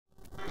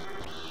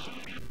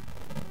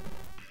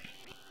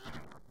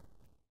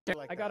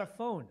I got a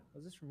phone.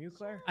 Was this from you,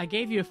 Claire? I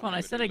gave you a phone.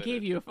 I said I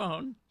gave you a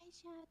phone.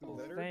 Oh,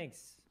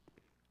 thanks.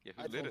 Yeah,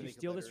 Did you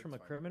steal this from a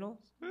criminal?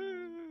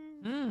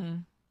 Hmm.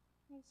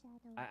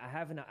 I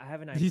have an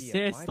idea. Did you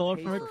say I Why stole it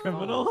pay from a for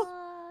criminal? phones?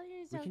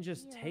 We can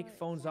just take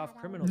phones off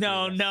criminals.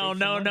 No, here. no, Save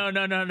no, some no, money.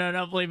 no, no, no,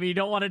 no. Believe me, you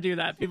don't want to do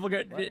that. People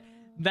get What?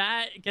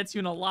 that gets you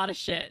in a lot of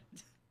shit.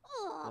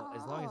 Well,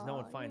 as long as no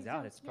one finds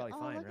out, it's probably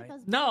fine, right?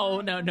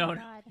 No, no, no,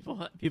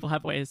 no. People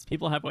have ways.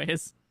 People have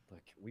ways.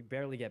 Look, we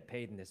barely get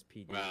paid in this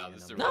PD. Wow, and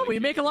this is I'm- a No, really we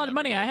make a lot of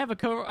keeping money.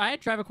 up. I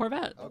drive a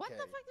Corvette. Okay. What the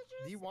fuck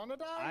did Do you want to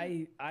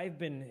die? I've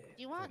been. Do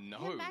you want No.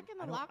 him back in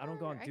the locker? I don't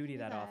go on or I duty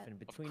can do that often.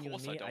 Between you and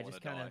course I me, don't I wanna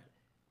just kind of, die.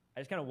 I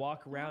just kind of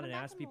walk around and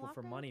back ask in the people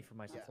for locker? money for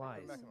my Yeah,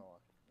 supplies. put 'em back in the locker.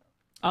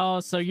 Oh,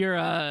 so you're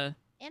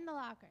In the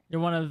locker.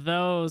 one of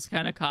those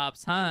kind of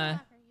cops, huh?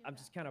 Locker, you I'm go.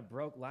 just kind of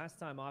broke. Last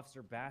time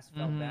Officer Bass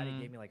felt bad, he Mhm.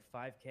 gave me like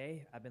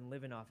 5K. I've been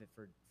living off it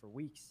for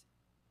weeks.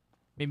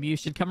 Maybe you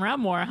should come around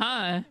more, huh?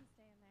 You can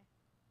stay in there.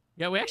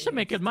 Yeah, we actually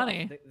make It's good tough.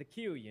 money. The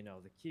queue, you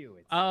know, the queue.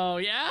 It's, Oh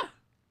yeah.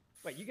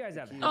 Wait, you guys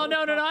have. Oh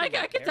no, no, no! I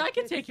helicopter could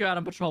repair take you out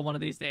on patrol one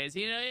of these days.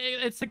 You know,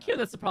 it's the queue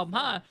that's the problem,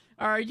 huh?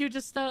 Or are you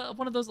just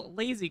one of those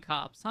lazy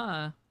cops,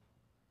 huh?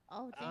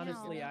 Oh, damn.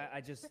 Honestly,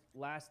 I just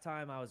last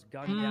time I was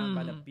gunned down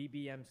by the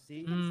BBMC.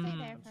 You can stay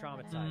there I'm for a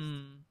minute. traumatized.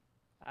 Mm.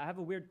 I have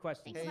a weird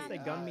question. Hey, Since they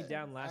gunned me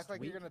down act last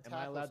like week, you're gonna am I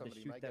tackle allowed to somebody,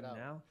 you shoot might get them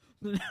out.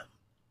 now?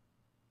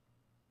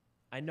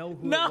 I know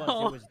who No.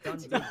 it was. It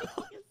was Dundee.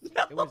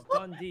 It was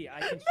Dundee. I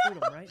can shoot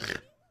him, right?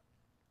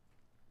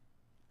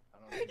 I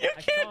don't know. You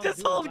I saw can't him just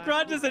do it hold last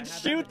grudges week. I and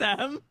had shoot that-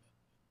 them.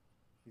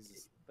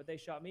 But they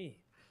shot me.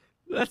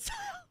 That's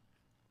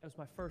That was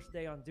my first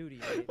day on duty.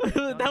 They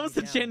that gunned was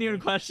me a down. genuine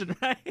question,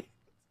 right?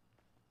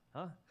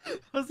 Huh? That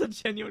was a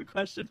genuine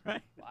question,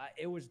 right?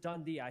 It was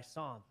Dundee. I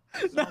saw him.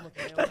 I saw him with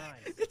my own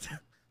eyes.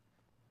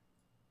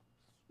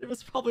 There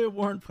was probably a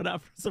warrant put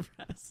out for his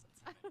arrest.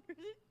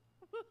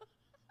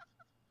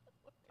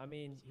 I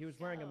mean, he was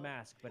wearing a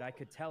mask, but I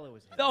could tell it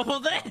was him. Oh, well,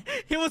 then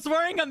he was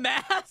wearing a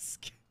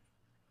mask.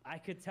 I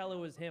could tell it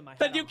was him. I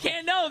Then had a you can't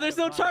hunch. know. I There's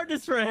had a no vibe.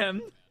 charges for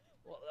him.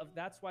 Well,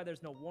 that's why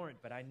there's no warrant,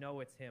 but I know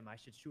it's him. I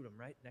should shoot him,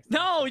 right? Next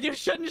No, time. you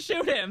shouldn't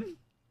shoot him.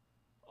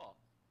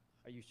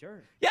 Are you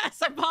sure? Yes,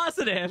 I'm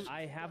positive.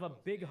 I have a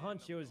big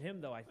hunch it was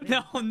him, though. I think.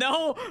 No,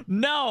 no,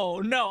 no,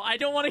 no. I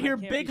don't want to hear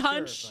can't big be sure,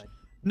 hunch. but-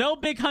 No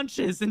big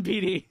hunches in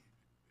PD.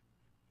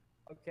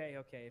 Okay,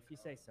 okay, if you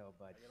say so,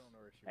 bud. I don't know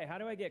where she Hey, how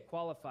do I get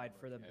qualified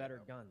for the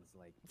better guns?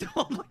 Like,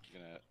 Oh my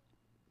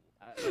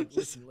Gonna-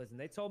 listen.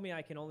 They told me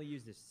I can only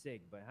use the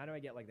SIG, but how do I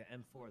get like the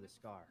M4 or the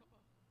SCAR?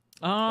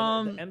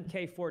 Or the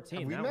MK14.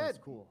 Have we That met? one's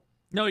cool.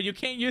 No, you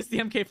can't use the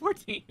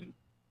MK14.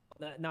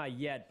 Not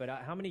yet, but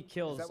how many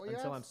kills that what you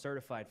until have? I'm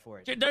certified for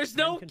it? Dude, there's 10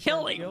 no confirmed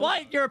killing. kills?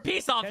 What? You're a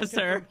peace 10 officer.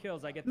 confirmed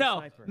kills, I get the No,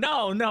 sniper.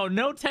 no, no,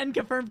 no 10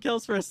 confirmed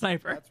kills for a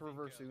sniper. That's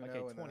reverse Uno, Okay,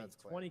 and then 20. that's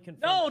Claire. 20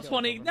 confirmed No, kills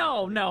 20. over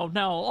No, my no,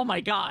 no. Oh my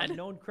god.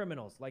 known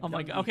criminals like Oh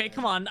my god. Dundee. Okay,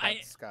 come on.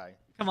 That's Sky.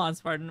 Come on,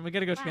 Spartan. We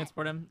gotta go Alright.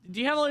 transport him. Do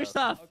you have all your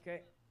stuff?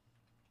 Okay.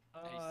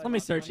 Let me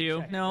search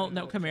you. check. No, Let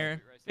no, me come check.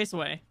 here. Face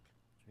away.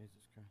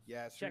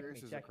 Yeah, Check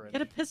serious me, is a check me. crit.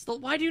 Get a pistol.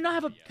 Why do you not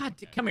have a? God,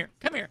 come here.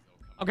 Come here.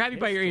 I'll grab you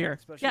by your Pistol? ear.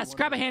 Especially Yes, one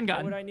grab a of the- What would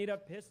handgun. I need a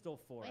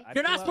pistol for? I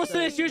You're not fill out supposed to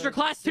the- just use your the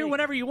class 2 SIG.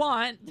 whenever you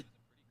want.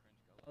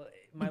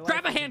 My life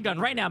Grab a is in handgun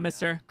right danger. now,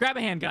 mister. Grab a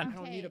I handgun.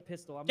 don't need a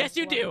pistol. I'm Yes,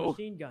 gonna you pull out a do.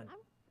 Machine gun.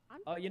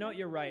 Oh, you know what?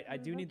 You're right. I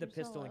do need the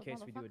pistol in case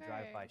we do a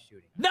drive-by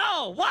shooting.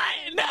 No, what?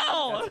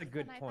 No. That's a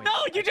good point. No,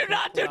 you I do can't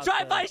not pull do out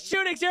drive-by the-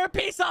 shootings. You're a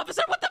peace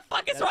officer. What the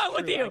fuck is That's wrong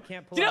with true. you? I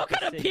can't pull Do you know out what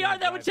the kind of SIG in PR a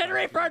that would drive-by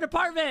generate for our shooting.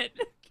 department?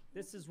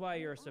 This is why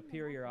you're a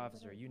superior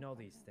officer. You know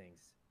these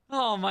things.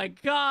 Oh my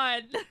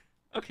god.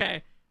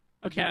 Okay.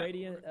 Okay.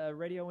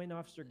 Radio in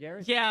Officer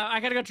Garrett? Yeah, I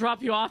gotta go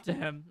drop you off to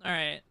him. All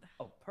right.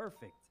 Oh,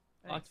 perfect.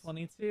 Block Thanks.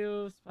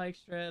 22, spike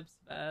strips,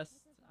 vest,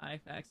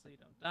 IFAX so you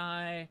don't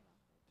die.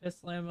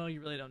 Pistol ammo,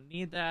 you really don't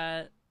need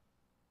that.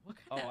 What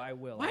Oh, kind of... I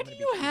will. Why I'm do gonna be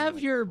you shooting have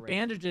like your crazy.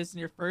 bandages in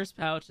your first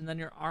pouch and then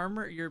your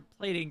armor, your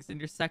platings in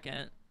your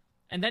second?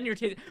 And then your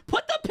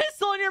put the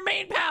pistol in your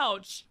main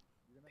pouch!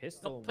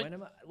 Pistol? Don't put- When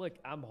am I? Look,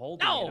 I'm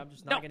holding No! it. I'm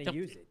just not no, going no. to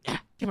use it. Yeah,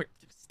 come here.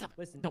 Stop.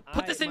 Listen, No,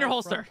 put this in your my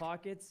holster. front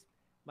pockets,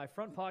 my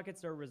front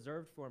pockets are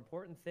reserved for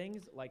important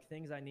things, like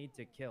things I need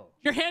to kill.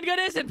 Your handgun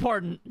is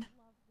important.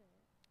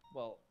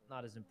 Well,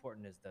 not as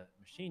important as the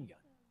machine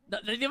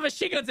gun. The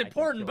machine gun's can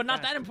important, kill but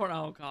not that faster. important.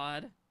 Oh,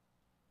 God.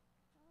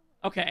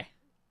 Okay.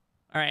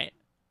 All right.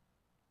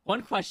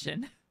 One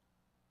question.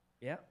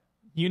 Yeah.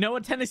 You know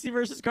what Tennessee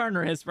versus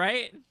Garner is,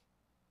 right?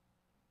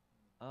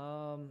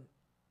 Um.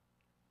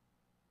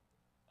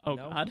 Oh,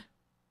 No. God.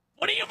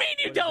 What do you mean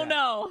you What is don't that?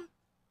 know?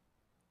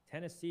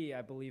 Tennessee,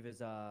 I believe,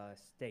 is a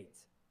state.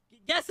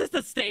 Yes, it's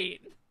the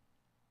state.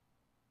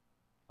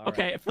 All right.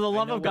 Okay, for the I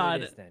love know of what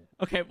God. it is, then.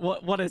 Okay,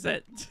 what is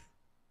it?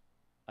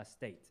 A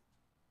state.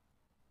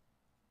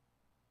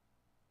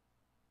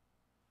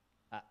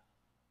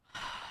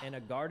 And a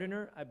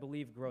gardener, I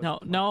believe, grows. No,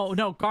 plants.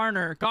 no,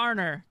 Garner,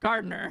 not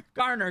Gardner.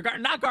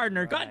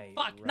 God, Right,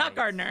 fuck, not right.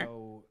 Gardner.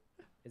 So,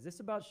 is this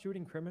about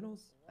shooting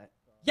criminals?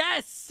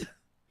 Yes.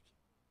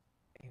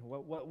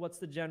 What's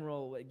the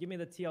general? Give me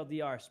the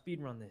TLDR.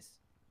 Speed run this.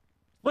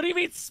 What do you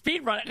mean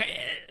speed run?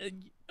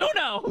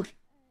 Uno.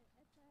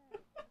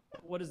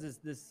 What is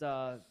this?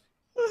 What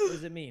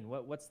does it mean?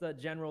 What's the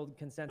general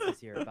consensus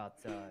here about?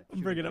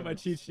 I'm bringing up my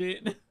cheat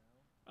sheet.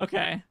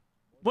 Okay.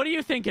 What do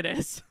you think it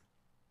is?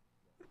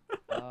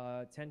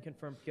 10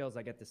 confirmed kills,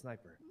 I get the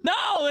sniper.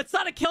 No, it's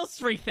not a kill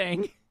streak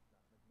thing.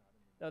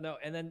 No,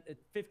 and then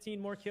 15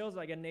 more kills,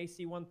 I get an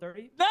AC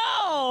 130.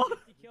 No.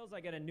 50 kills,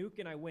 I get a nuke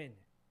and I win.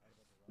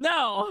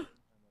 No.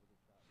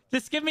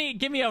 Just give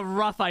me a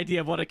rough idea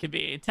of what it could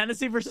be.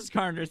 Tennessee versus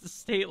Carter is the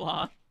state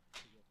law.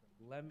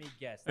 Let me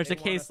guess. There's they a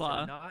case want us law.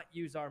 to not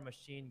use our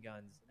machine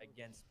guns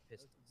against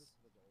pistols.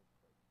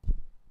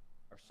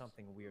 Or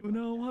something weird.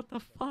 No, like that. what the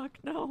fuck?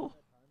 No.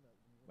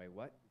 Wait,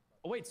 what?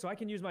 Oh, wait, so I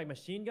can use my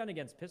machine gun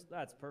against pistol?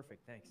 That's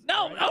perfect, thanks. No,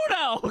 All right. oh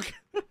no!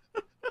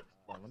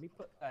 Hold on, let me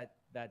put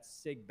that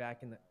SIG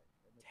back in the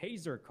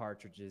taser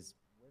cartridges.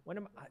 When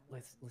am I?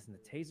 Listen, the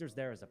taser's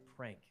there as a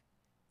prank.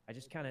 I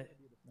just kind of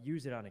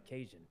use it on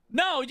occasion.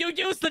 No, you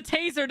use the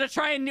taser to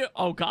try and...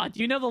 Oh god,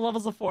 do you know the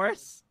levels of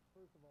force?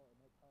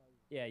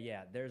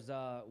 Yeah. There's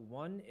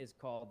one is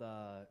called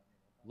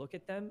look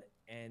at them,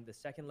 and the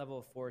second level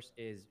of force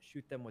is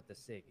shoot them with the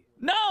SIG.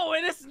 No,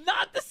 it is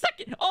not the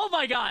second. Oh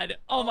my god.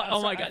 Oh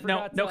my god.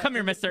 No, come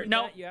here, mister.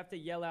 No. You have to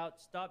yell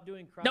out, stop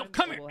doing crime. No,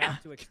 come or here. We'll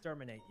have to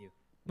exterminate you.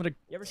 You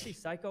ever see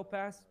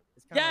Psychopaths?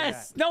 It's kinda Yes.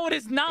 like that. No, it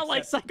is not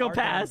like Except our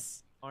Psychopaths.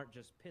 guns aren't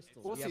just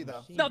pistols. We'll We have see, though.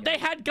 machine No, they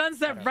guns had guns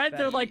that are read their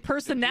better. like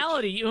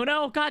personality,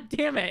 Uno. God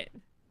damn it.